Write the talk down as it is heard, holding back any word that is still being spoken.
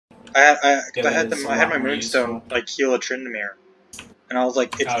I had my Moonstone like heal a Tryndamere, and I was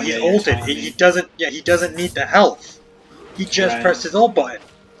like, he's ulted. He doesn't need the health. He just pressed his ult button.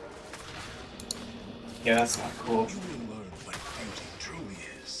 Yeah, that's not cool.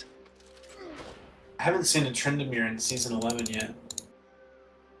 I haven't seen a Tryndamere in Season 11 yet.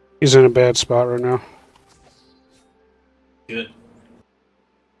 He's in a bad spot right now. Good.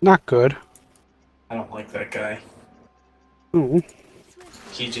 Not good. I don't like that guy. Ooh.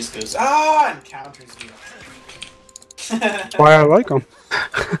 He just goes, ah, and counters you. Why I like him.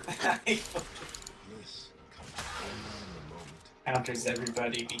 Counters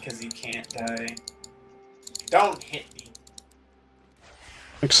everybody because he can't die. Don't hit me.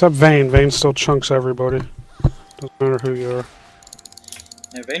 Except Vayne. Vayne still chunks everybody. Doesn't matter who you are.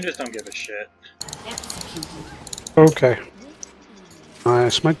 Yeah, Vayne just don't give a shit. Okay. My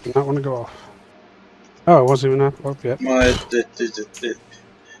smite did not want to go off. Oh, it wasn't even up yet.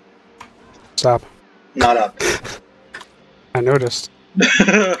 Stop. Not up. I noticed.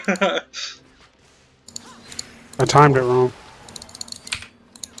 I timed it wrong.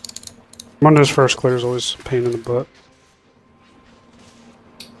 Mundo's first clear is always a pain in the butt.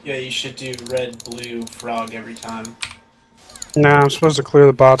 Yeah, you should do red, blue, frog every time. Nah, I'm supposed to clear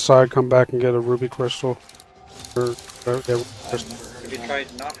the bot side, come back and get a ruby crystal. Or crystal. Have you tried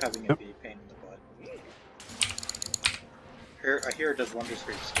not having it be a pain in the butt? I hear it does wonders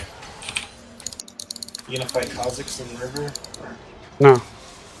for your skin. You gonna fight Kha'Zix in the river? Or? No.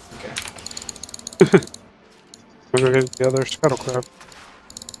 Okay. I'm gonna get the other scuttle crab.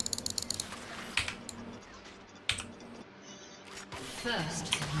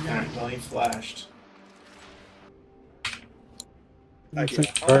 Alright, well he flashed. I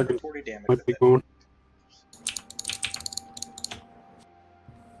think Dragon 40 damage might be going.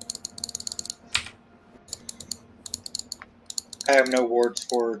 I have no wards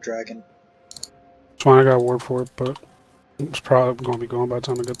for Dragon. That's why I got a ward for it, but it's probably going to be going by the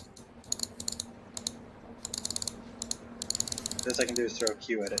time I get. Best I can do is throw a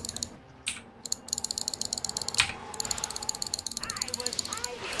Q at it.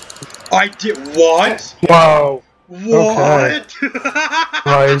 I did what? Whoa! What? Okay.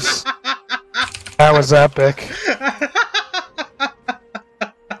 Nice. That was epic.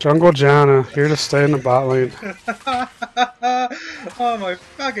 Jungle Janna, here to stay in the bot lane. Oh my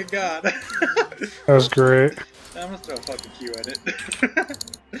fucking god. That was great. I'm gonna throw a fucking Q at it.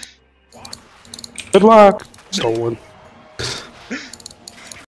 Good luck. Stolen.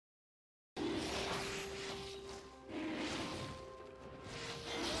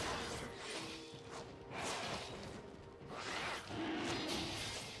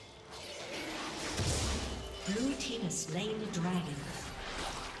 Blue team has slain the dragon.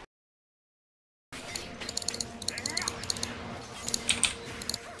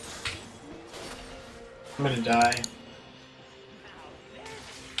 I'm gonna die.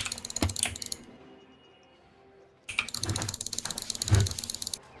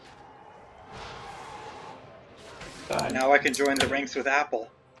 Now I can join the ranks with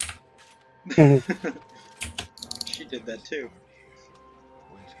Apple. She did that too.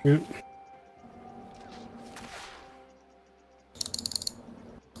 Yep.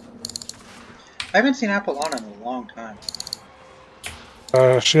 I haven't seen Apple on in a long time.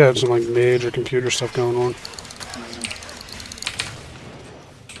 She had some like major computer stuff going on.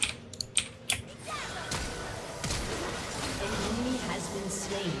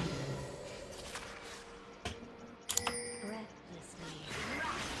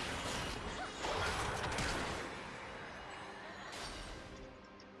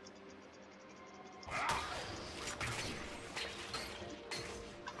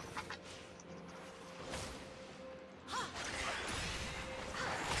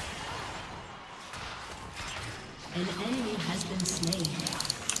 An enemy has been slain.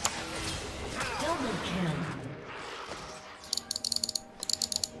 Double kill.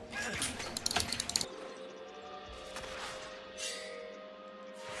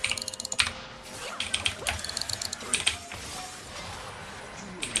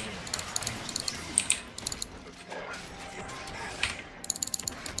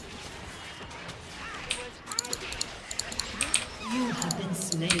 You have been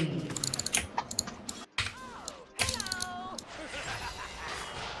slain.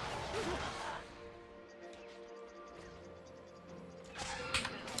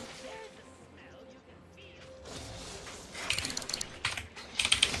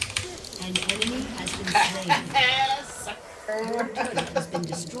 An enemy has been slain. Your turret has been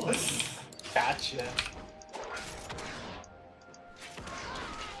destroyed. Gotcha.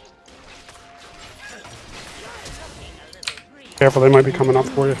 Careful, they might be coming up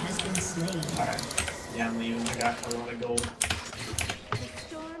for you. Alright. Yeah, I'm leaving. I got a lot of gold.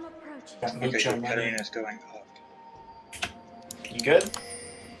 Got Okay, mucho money. Katarina's going up. You good?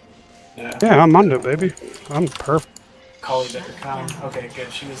 Yeah. Yeah, I'm under, baby. I'm perfect. Collie better come. Okay,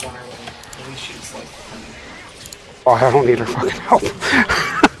 good. She was on her way. At least she was like. Oh, I don't need her fucking help.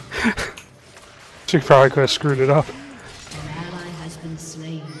 She probably could have screwed it up. An ally has been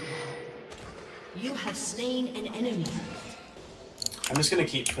slain. You have slain an enemy. I'm just gonna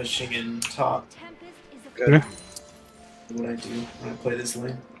keep pushing in top. Good. Yeah. What I do when I play this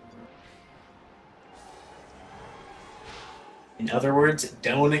lane. In other words,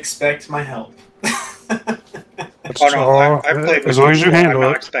 don't expect my help. Oh no, I played with as long as you before, handle I'm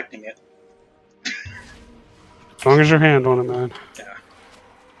not it. expecting it. As long as you're handling it, man. Yeah.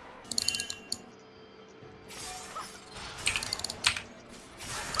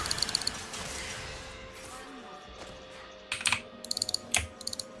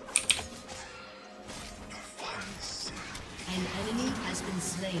 An enemy has been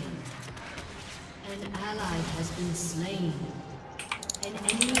slain. An ally has been slain. An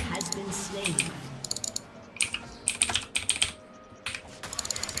enemy has been slain.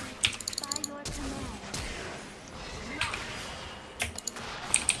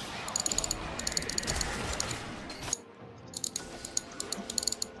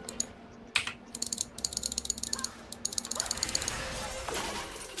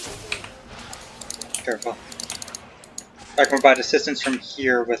 Careful. I can provide assistance from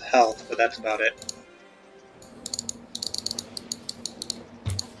here with health, but that's about it.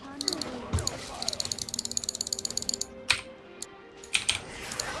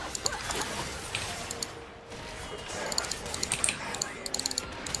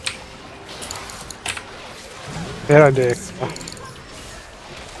 Yeah, I did.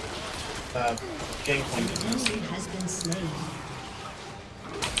 Gangplank An is enemy missing. has been slain.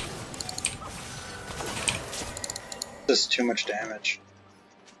 This is too much damage.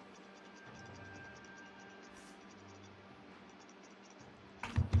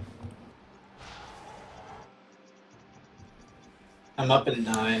 I'm up at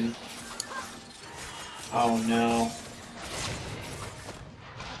 9. Oh no.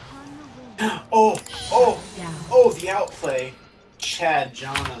 Oh! Oh! Down. Oh, the outplay. Chad,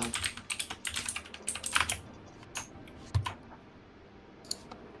 Janna.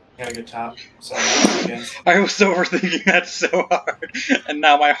 Gotta go top. Sorry, guys. I was overthinking that so hard, and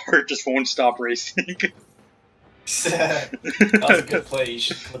now my heart just won't stop racing. That was a good play. You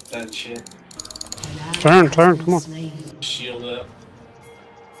should clip that shit. An ally Turn, has turn, been come on. slain. Shield up.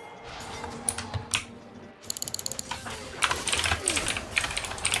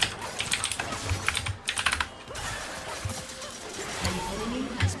 An enemy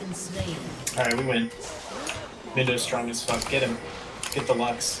has been slain. Alright, we win. Mindo's strong as fuck. Get him. Get the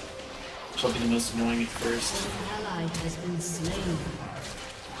Lux. She'll be the most annoying at first. An ally has been slain.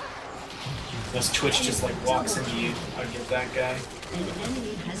 Unless Twitch just like walks into you, I'd get that guy. An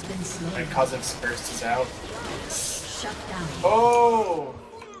enemy has been slain. Alright, Kazakh's burst is out. Shut down. Oh!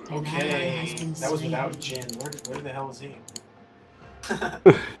 An ally Okay. has been That was slain. without Jin. Where the hell is he?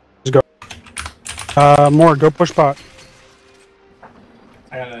 More, go push bot.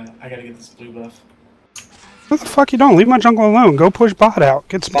 I gotta get this blue buff. What the fuck you don't? Leave my jungle alone. Go push bot out.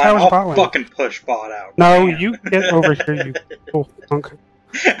 Get some Fine, towers bot I'll lane. fucking push bot out. No, Damn. you get over here, you little punk.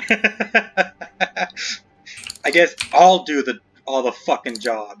 I guess I'll do all the fucking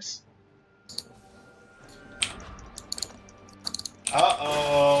jobs.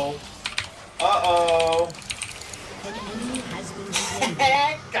 Uh-oh. Uh-oh. An enemy has been slain.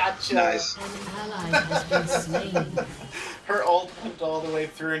 Gotcha. Nice. An ally has been slain. Her ult went all the way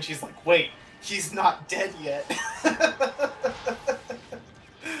through and she's like, wait, he's not dead yet.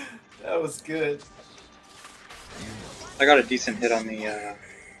 That was good. I got a decent hit on the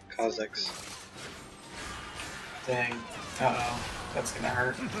Kazakhs. Dang. Uh-oh. That's gonna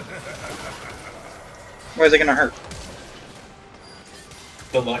hurt. Why is it gonna hurt?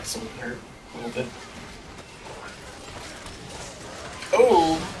 The Lux will hurt a little bit.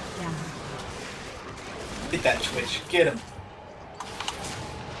 Oh! Down. Hit that Twitch. Get him.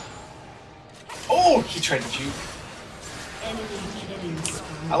 Oh! He tried to juke. Enemy killing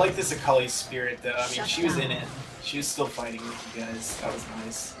spree. I like this Akali's spirit though. I mean, she was in it. She was still fighting with you guys. That was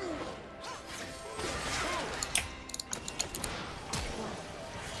nice.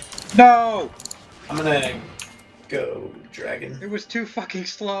 No! I'm gonna go dragon. It was too fucking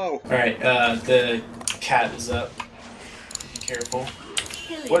slow. Alright, the cat is up. Be careful.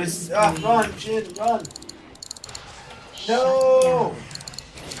 Killing What is... spree. run, Jin, run! Shut No! down.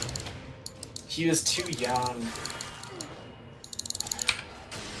 He was too young.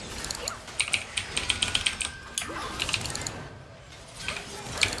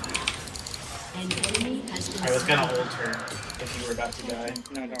 gonna ult her if you were about to die.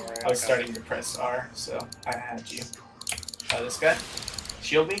 No, don't worry. I was starting to press R, so I had you. This guy?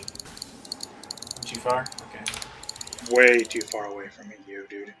 Shield me? Too far? Okay. Way too far away from me, you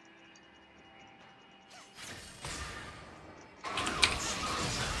dude.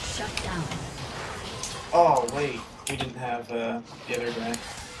 Shut down. Oh, wait. We didn't have the other guy.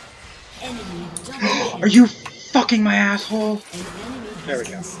 Enemy double. Are you fucking my asshole? There we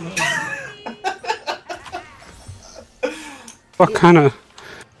go. What kind of...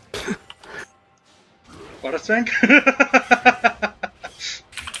 What a thing?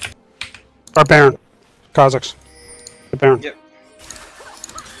 Our Baron. Kazakhs. The Baron. Yep.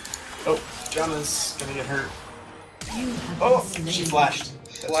 Oh, Janna's gonna get hurt. Oh, she flashed.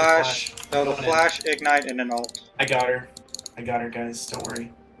 Flash. No, the flash, ignite, and an ult. I got her. I got her, guys. Don't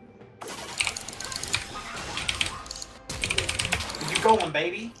worry. Where you going,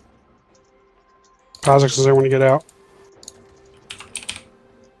 baby? Kazakhs is there when you get out.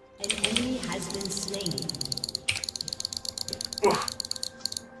 An enemy has been slain. Ooh.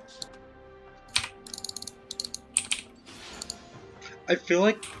 I feel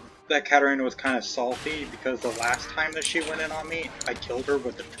like that Katarina was kind of salty because the last time that she went in on me, I killed her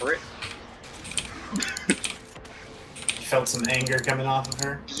with the turret. You felt some anger coming off of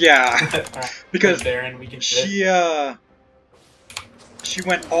her? Yeah. Right. Because Baron, we can she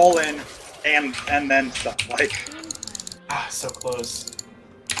went all in and then some, like. So close.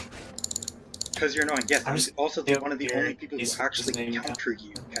 Because you're annoying. Yes, I'm also one of the only people who actually name counter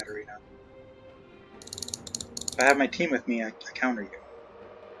you, Katarina. If I have my team with me, I counter you.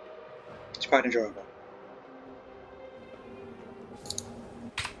 It's quite enjoyable.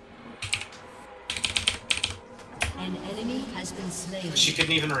 An enemy has been slain. She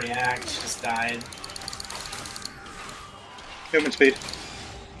couldn't even react. She just died. Movement speed.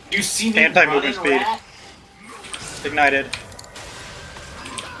 You see me anti-movement speed. Rat? Ignited.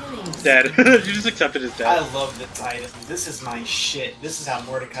 Dead. You just accepted his death. I love this item. This is my shit. This is how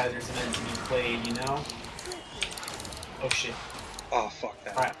Mordekaiser's meant to be played, you know? Oh shit. Oh, fuck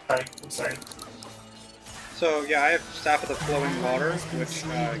that. Alright, sorry. I'm sorry. So, yeah, I have Staff of the Flowing Water, which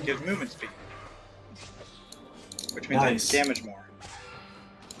gives movement speed. Which means Nice. I damage more.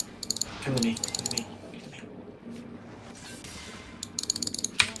 Come to me. Come to me. Come to me.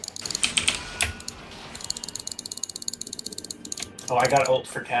 Oh, I got ult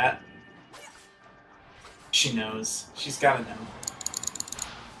for Cat. She knows. She's gotta know.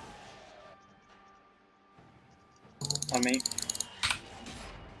 On me.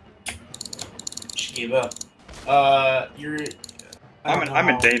 She gave up. You're... I'm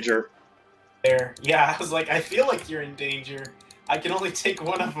in danger. There. Yeah, I was like, I feel like you're in danger. I can only take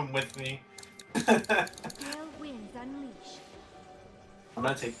one of them with me. I'm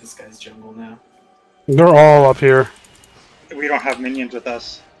gonna take this guy's jungle now. They're all up here. We don't have minions with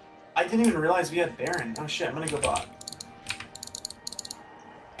us. I didn't even realize we had Baron. Oh shit, I'm gonna go bot.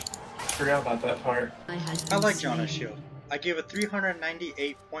 Forgot about that part. I like Janna's shield. I gave a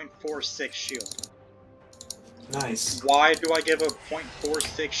 398.46 shield. Nice. Why do I give a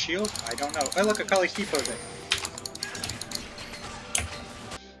 0.46 shield? I don't know. Hey, look at Kali's T-posing.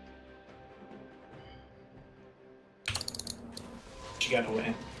 She got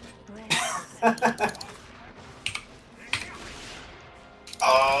away.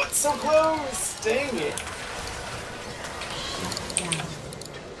 Oh, it's so close! Dang it!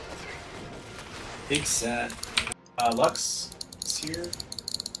 Big set. Lux is here.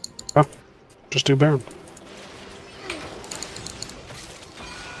 Oh, just do Baron.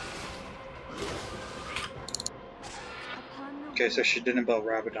 Okay, so she didn't build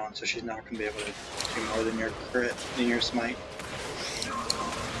Rabadon, so she's not going to be able to do more than your crit, than your smite.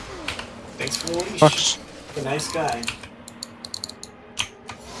 Thanks for the leash. Lux. A nice guy.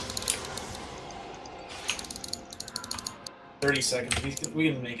 $30 seconds.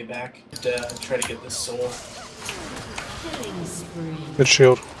 We can make it back. Try to get this soul. Good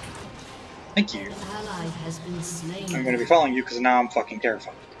shield. Thank you. An ally has been slain. I'm going to be following you because now I'm fucking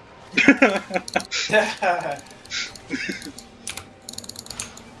terrified.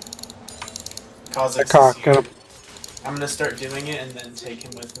 Cock, get him. I'm gonna start doing it and then take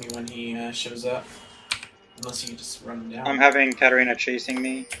him with me when he shows up. Unless you just run him down. I'm having Katarina chasing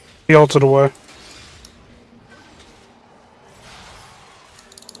me. He ulted away.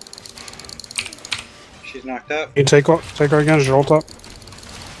 She's knocked up. You take her again, is your ult up?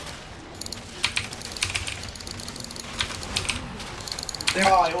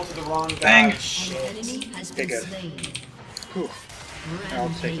 Oh, I ulted the wrong guy. Bang. Shit. An enemy has been good. slain. Whew. I'll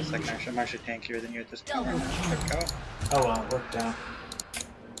take a second. I'm actually tankier than you at this point. There we go. Oh well, it worked out.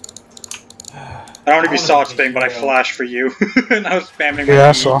 I don't know if you saw it, Spang, but I flashed for you. And I was spamming my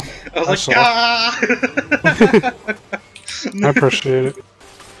I saw. I was like, ah! I appreciate it.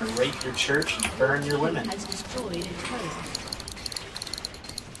 Rape your church and burn your women.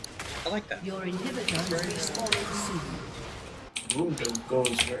 I like that. Your inhibitor is respawning soon. Mundo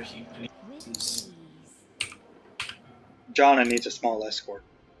goes where he pleases. Janna needs a small escort.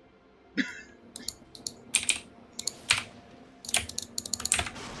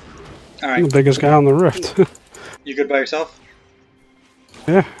 Alright. I'm the biggest guy on the rift. You good by yourself?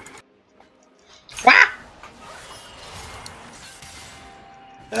 Yeah. Wah!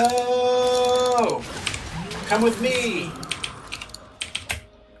 Oh! Come with me!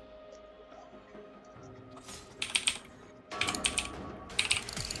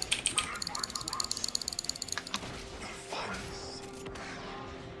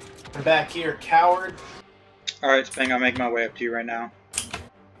 Come back here, coward. Alright, Spang, I'll make my way up to you right now.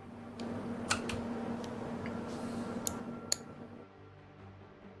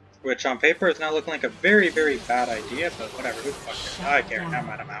 Which on paper is now looking like a very, very bad idea, but whatever, who the fuck cares? I care, never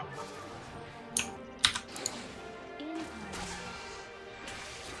mind, I'm out.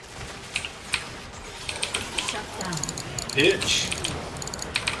 Shut down. Bitch.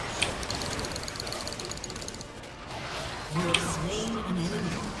 You have slain an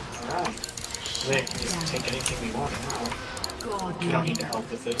enemy. Alright. We can just take anything we want now. God, We don't need to help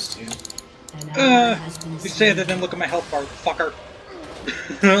with those two. an ally has been You say slain. that, then look at my health bar, fucker.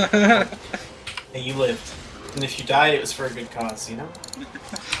 Hey, you lived. And if you died, it was for a good cause, you know?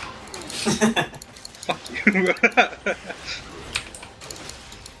 Fuck you. There you go.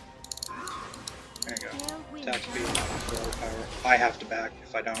 Attack speed, forward power. I have to back.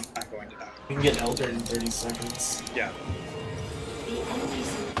 If I don't, I'm going to die. We can get Elder in 30 seconds. Yeah. The enemy's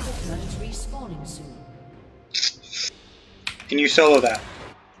inhibitor is respawning soon. Can you solo that?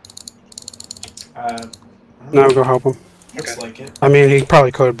 Now go help him. Looks Okay. like it. I mean, he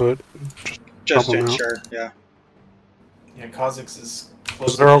probably could, but Just to Help 'em out. ensure, yeah. Yeah, Kha'Zix is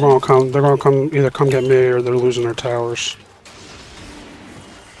close. they're all gonna come. They're gonna come either come get me or they're losing their towers.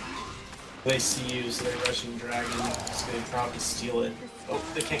 They see you, so they're rushing Dragon, so they probably steal it. Oh,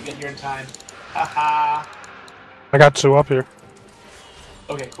 they can't get here in time. Haha! I got 2 up here.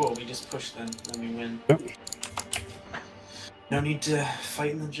 Okay, cool. We just push them, then we win. Yep. No need to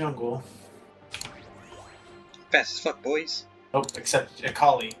fight in the jungle. Fast as fuck, boys. Oh, except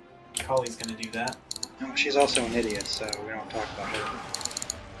Akali. Akali's gonna do that. No, she's also an idiot, so we don't talk about her.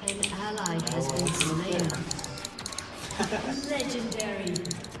 An ally has been slain. Legendary.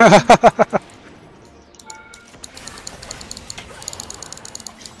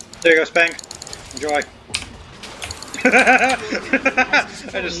 There you go, Spang. Enjoy.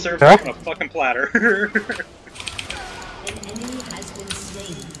 I just served Huh? up on a fucking platter. An enemy has been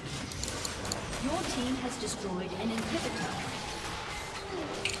slain. Your team has destroyed an inhibitor.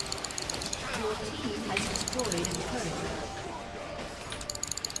 Your team has destroyed a turret.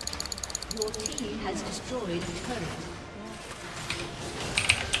 Your team has destroyed a turret.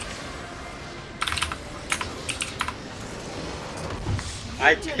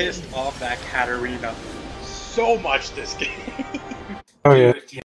 I pissed off that Katarina so much this game. Oh yeah. Dude,